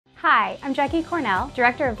Hi, I'm Jackie Cornell,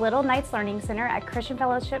 Director of Little Knights Learning Center at Christian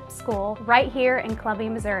Fellowship School right here in Columbia,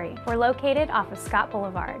 Missouri. We're located off of Scott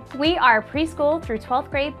Boulevard. We are a preschool through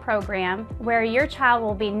 12th grade program where your child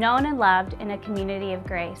will be known and loved in a community of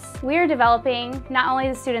grace. We are developing not only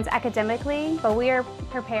the students academically, but we are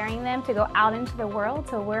preparing them to go out into the world,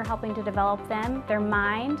 so we're helping to develop them, their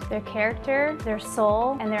mind, their character, their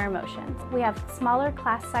soul, and their emotions. We have smaller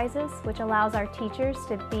class sizes, which allows our teachers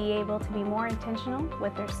to be able to be more intentional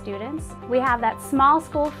with their students. We have that small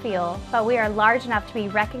school feel, but we are large enough to be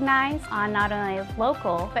recognized on not only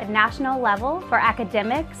local, but national level for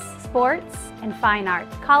academics, sports, and fine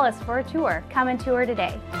arts. Call us for a tour. Come and tour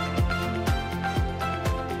today.